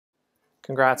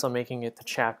Congrats on making it to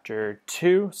Chapter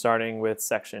 2, starting with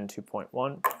Section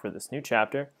 2.1 for this new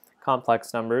chapter.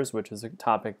 Complex numbers, which is a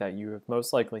topic that you have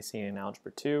most likely seen in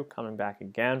Algebra 2, coming back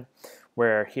again,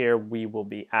 where here we will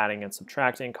be adding and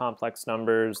subtracting complex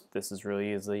numbers. This is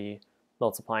really easy.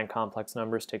 Multiplying complex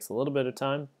numbers takes a little bit of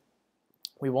time.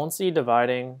 We won't see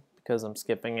dividing because I'm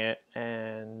skipping it,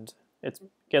 and it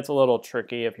gets a little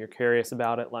tricky. If you're curious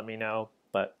about it, let me know,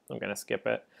 but I'm going to skip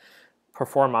it.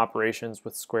 Perform operations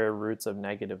with square roots of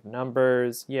negative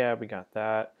numbers. Yeah, we got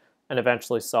that. And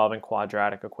eventually solving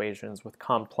quadratic equations with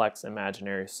complex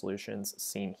imaginary solutions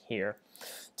seen here.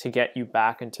 To get you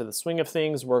back into the swing of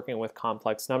things working with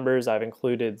complex numbers, I've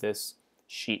included this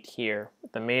sheet here.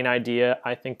 The main idea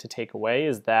I think to take away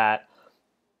is that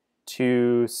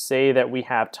to say that we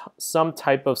have some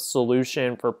type of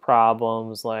solution for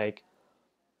problems like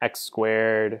x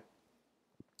squared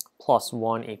plus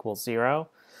 1 equals 0,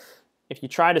 if you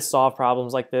try to solve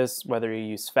problems like this, whether you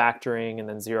use factoring and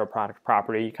then zero product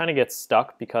property, you kind of get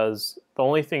stuck because the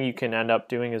only thing you can end up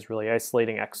doing is really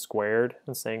isolating x squared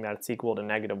and saying that it's equal to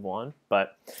 -1.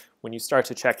 But when you start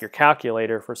to check your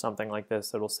calculator for something like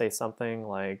this, it'll say something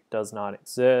like does not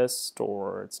exist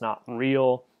or it's not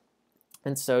real.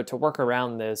 And so to work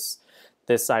around this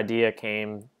idea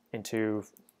came into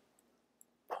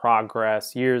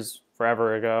progress years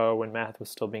forever ago when math was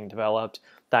still being developed,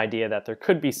 the idea that there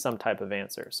could be some type of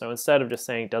answer. So instead of just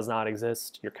saying does not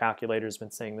exist, your calculator's been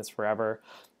saying this forever,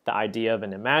 the idea of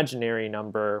an imaginary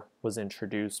number was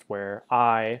introduced where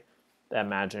I, the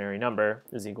imaginary number,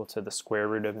 is equal to the square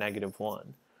root of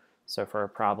 -1. So for a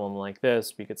problem like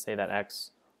this, we could say that x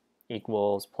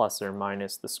equals plus or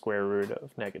minus the square root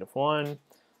of -1.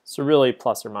 So really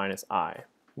plus or minus I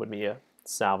would be a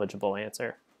salvageable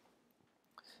answer.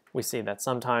 We see that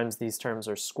sometimes these terms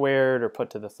are squared or put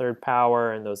to the third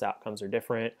power, and those outcomes are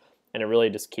different. And it really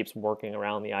just keeps working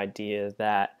around the idea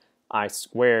that I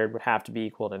squared would have to be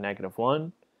equal to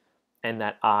 -1, and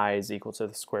that I is equal to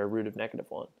the square root of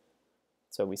 -1.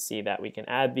 So we see that we can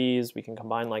add these, we can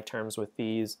combine like terms with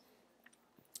these,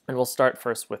 and we'll start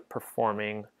first with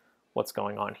performing what's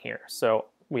going on here. So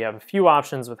we have a few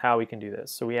options with how we can do this.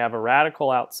 So we have a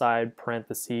radical outside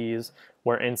parentheses,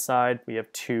 where inside we have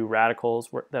two radicals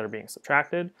that are being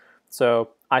subtracted. So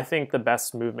I think the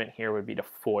best movement here would be to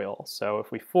FOIL. So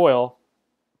if we FOIL,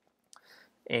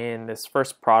 in this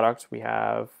first product, we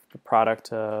have the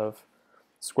product of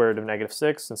square root of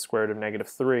 -6 and square root of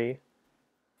 -3,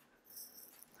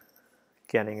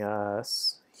 getting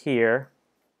us here.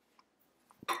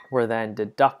 We're then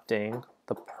deducting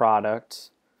the product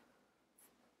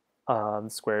the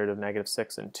square root of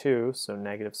 -6 and 2, so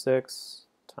 -6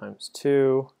 times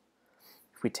 2.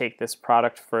 If we take this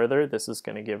product further, this is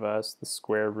going to give us the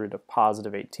square root of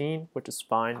 +18, which is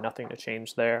fine, nothing to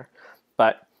change there.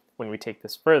 But when we take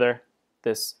this further,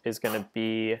 this is going to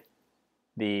be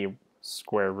the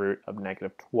square root of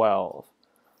 -12.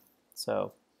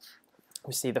 So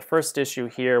we see the first issue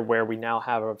here where we now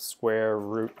have a square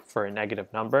root for a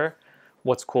negative number.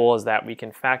 What's cool is that we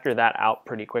can factor that out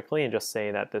pretty quickly and just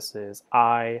say that this is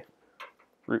I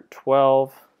root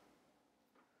 12,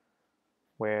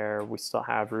 where we still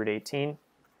have root 18.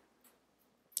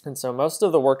 And so most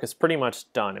of the work is pretty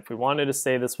much done. If we wanted to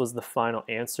say this was the final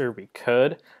answer, we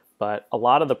could, but a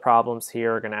lot of the problems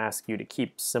here are going to ask you to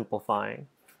keep simplifying,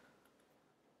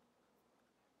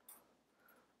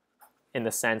 in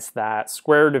the sense that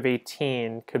square root of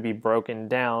 18 could be broken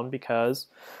down because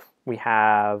we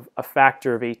have a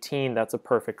factor of 18 that's a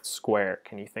perfect square.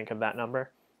 Can you think of that number?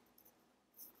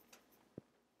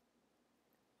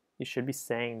 You should be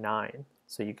saying 9.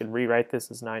 So you could rewrite this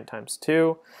as 9 times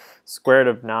 2. Square root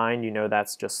of 9, you know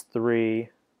that's just 3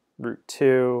 root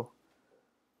 2.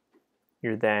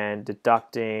 You're then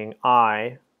deducting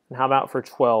I. And how about for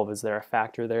 12? Is there a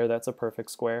factor there that's a perfect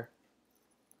square?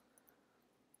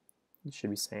 You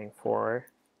should be saying 4,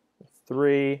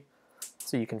 3.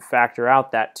 So you can factor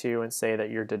out that 2 and say that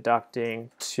you're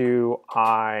deducting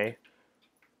 2I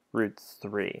root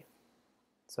 3.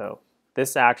 So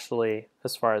this actually,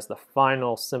 as far as the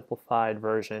final simplified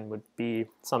version, would be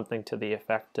something to the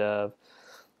effect of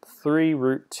 3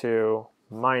 root 2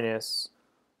 minus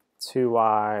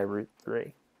 2I root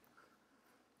 3.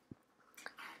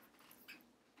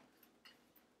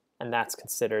 And that's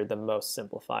considered the most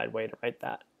simplified way to write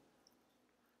that.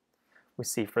 We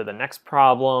see for the next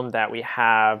problem that we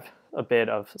have a bit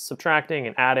of subtracting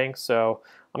and adding. So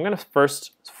I'm going to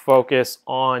first focus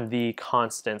on the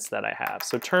constants that I have.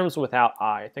 So terms without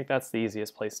I think that's the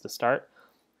easiest place to start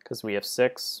because we have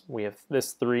 6, we have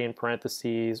this 3 in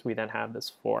parentheses, we then have this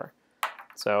 4.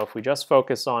 So if we just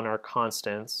focus on our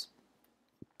constants,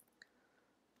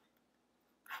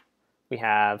 we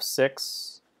have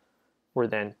 6. We're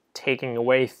then taking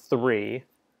away 3.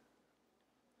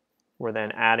 We're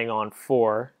then adding on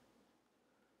 4.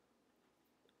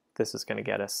 This is going to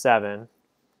get us 7.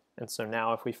 And so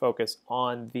now if we focus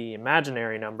on the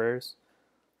imaginary numbers,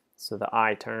 so the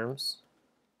I terms,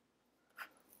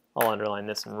 I'll underline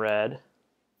this in red.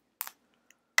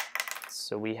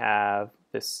 So we have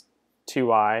this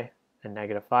 2i and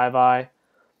negative 5i,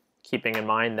 keeping in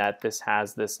mind that this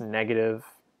has this negative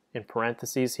in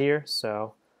parentheses here.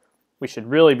 So we should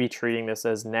really be treating this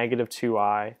as negative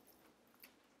 2i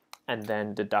and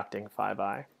then deducting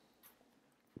 5i,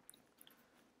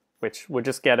 which would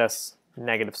just get us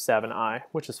negative 7i,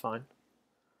 which is fine.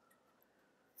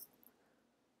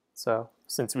 So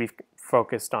since we've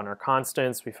focused on our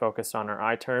constants, we focused on our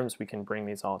I terms, we can bring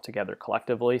these all together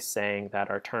collectively, saying that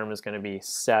our term is going to be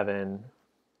 7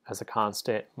 as a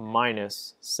constant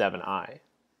minus 7i.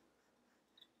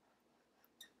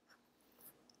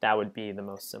 That would be the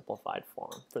most simplified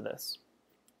form for this.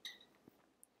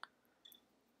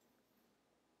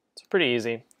 It's pretty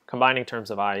easy. Combining terms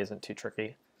of I isn't too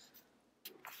tricky.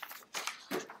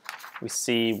 We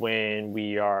see when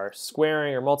we are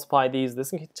squaring or multiply these, this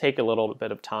can take a little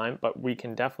bit of time, but we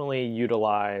can definitely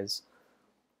utilize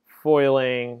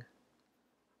foiling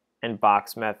and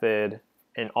box method,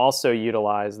 and also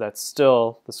utilize that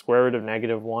still the square root of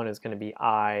negative 1 is going to be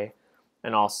I,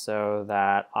 and also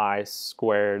that I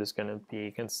squared is going to be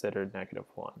considered negative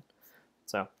 1.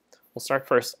 So we'll start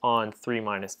first on 3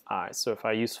 minus I. So if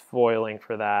I use foiling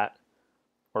for that,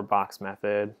 or box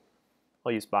method,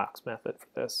 I'll use box method for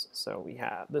this. So we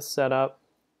have this set up,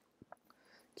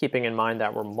 keeping in mind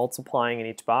that we're multiplying in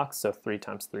each box. So 3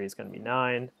 times 3 is going to be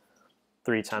 9.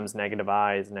 3 times negative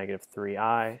I is negative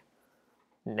 3i.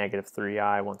 Negative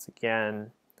 3i once again.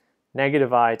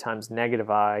 Negative I times negative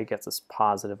I gets us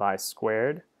positive I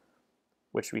squared,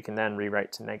 which we can then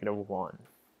rewrite to negative 1.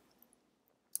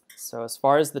 So as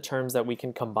far as the terms that we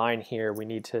can combine here, we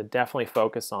need to definitely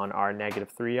focus on our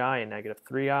negative 3i and negative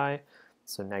 3i.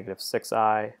 So negative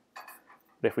 6i.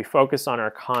 But if we focus on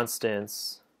our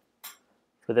constants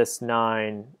for this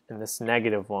 9 and this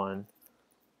negative 1,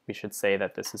 we should say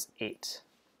that this is 8.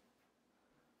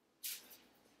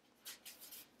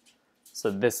 So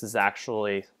this is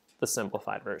actually the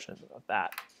simplified version of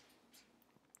that.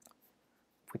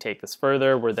 If we take this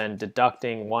further, we're then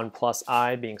deducting 1 plus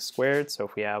I being squared. So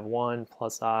if we have 1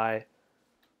 plus I,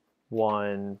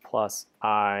 1 plus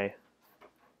I,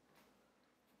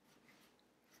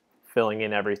 filling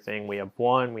in everything, we have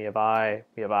 1, we have I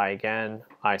again,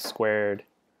 I squared,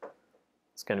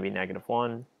 it's going to be negative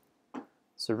 1.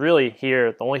 So really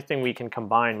here, the only thing we can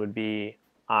combine would be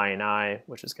I and I,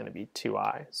 which is going to be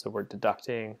 2i. So we're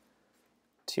deducting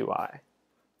 2i,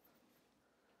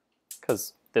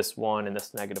 because this 1 and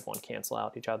this negative 1 cancel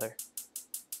out each other.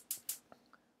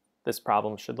 This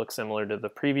problem should look similar to the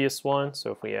previous one.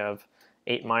 So if we have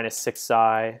 8 minus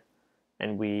 6i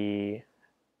and we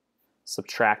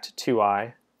subtract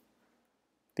 2i,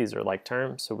 these are like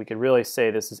terms, so we could really say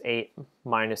this is 8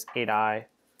 minus 8i,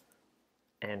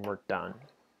 and we're done.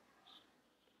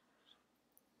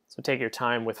 So take your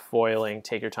time with foiling,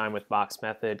 take your time with box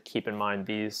method, keep in mind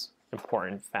these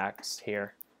important facts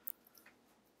here.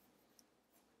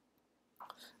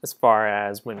 As far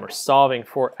as when we're solving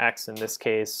for x in this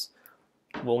case,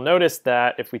 we'll notice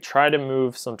that if we try to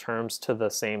move some terms to the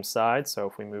same side, so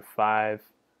if we move 5,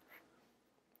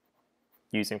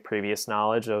 using previous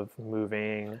knowledge of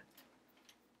moving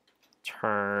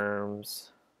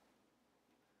terms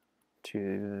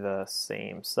to the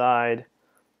same side,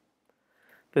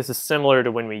 this is similar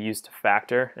to when we used to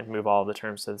factor and move all of the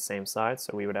terms to the same side.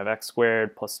 So we would have x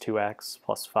squared plus 2x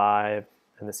plus 5,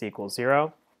 and this equals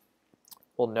 0.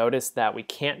 We'll notice that we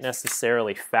can't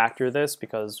necessarily factor this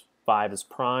because 5 is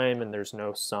prime and there's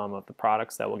no sum of the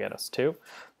products that will get us 2.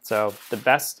 So the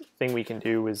best thing we can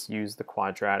do is use the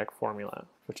quadratic formula,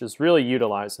 which is really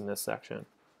utilized in this section.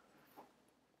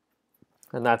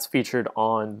 And that's featured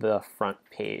on the front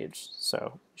page,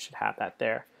 so you should have that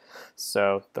there.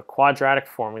 So the quadratic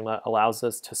formula allows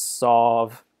us to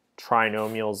solve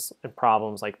trinomials and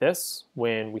problems like this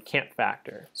when we can't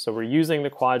factor. So we're using the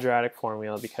quadratic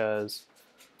formula because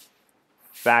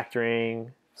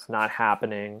factoring is not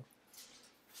happening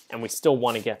and we still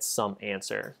want to get some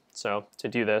answer. So to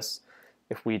do this,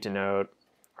 if we denote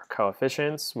our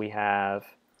coefficients, we have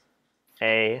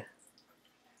A,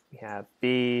 we have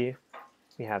B,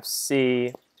 we have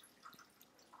C.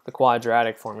 The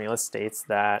quadratic formula states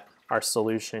that our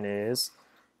solution is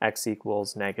x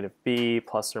equals negative b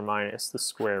plus or minus the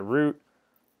square root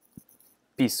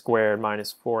b squared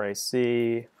minus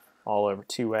 4ac all over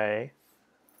 2a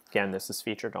Again, this is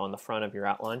featured on the front of your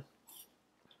outline.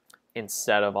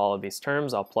 Instead of all of these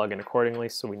terms, I'll plug in accordingly.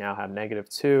 So we now have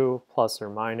 -2 plus or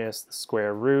minus the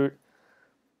square root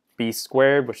b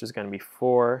squared, which is going to be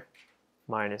 4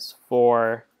 minus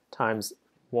 4 times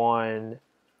 1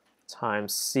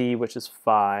 times c, which is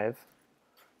 5.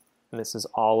 And this is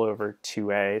all over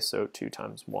 2a, so 2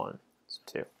 times 1 is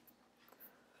 2.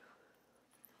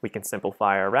 We can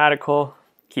simplify our radical,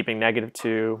 keeping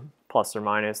 -2 plus or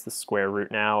minus the square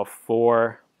root now of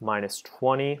 4 minus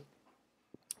 20,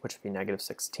 which would be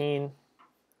 -16,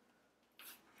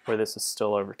 where this is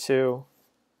still over 2.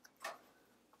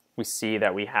 We see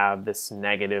that we have this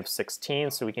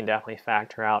 -16, so we can definitely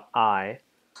factor out I.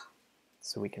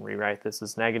 So we can rewrite this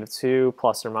as -2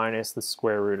 plus or minus the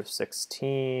square root of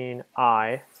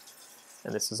 16i,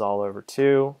 and this is all over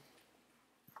 2.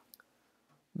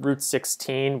 Root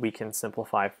 16 we can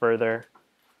simplify further,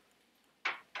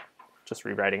 just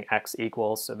rewriting x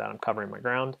equals so that I'm covering my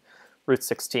ground. Root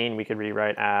 16 we could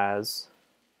rewrite as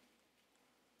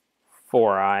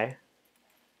 4i.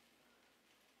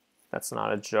 That's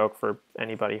not a joke for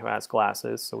anybody who has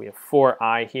glasses. So we have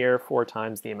 4i here, 4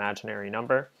 times the imaginary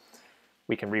number.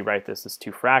 We can rewrite this as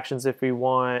two fractions if we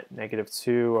want.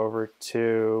 -2 over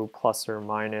 2 plus or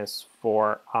minus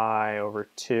 4i over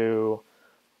 2.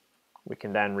 We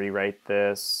can then rewrite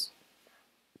this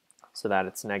so that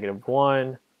it's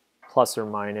 -1 plus or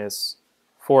minus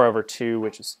 4 over 2,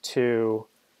 which is 2.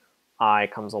 I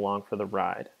comes along for the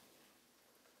ride.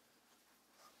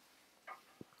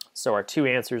 So our two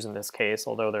answers in this case,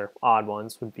 although they're odd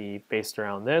ones, would be based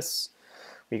around this.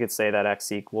 We could say that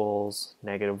x equals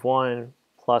 -1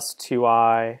 plus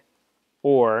 2i,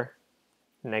 or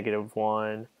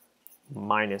 -1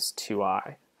 minus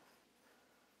 2i,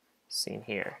 seen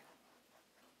here.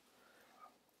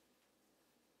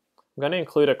 I'm going to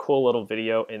include a cool little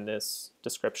video in this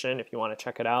description if you want to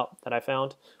check it out that I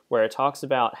found, where it talks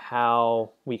about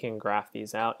how we can graph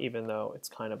these out, even though it's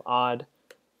kind of odd.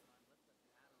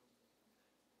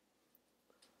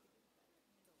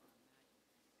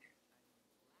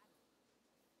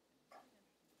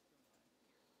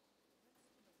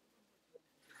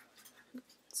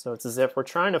 So it's as if we're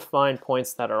trying to find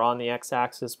points that are on the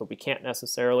x-axis, but we can't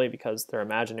necessarily because they're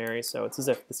imaginary. So it's as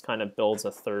if this kind of builds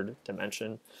a third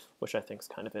dimension, which I think is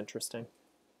kind of interesting.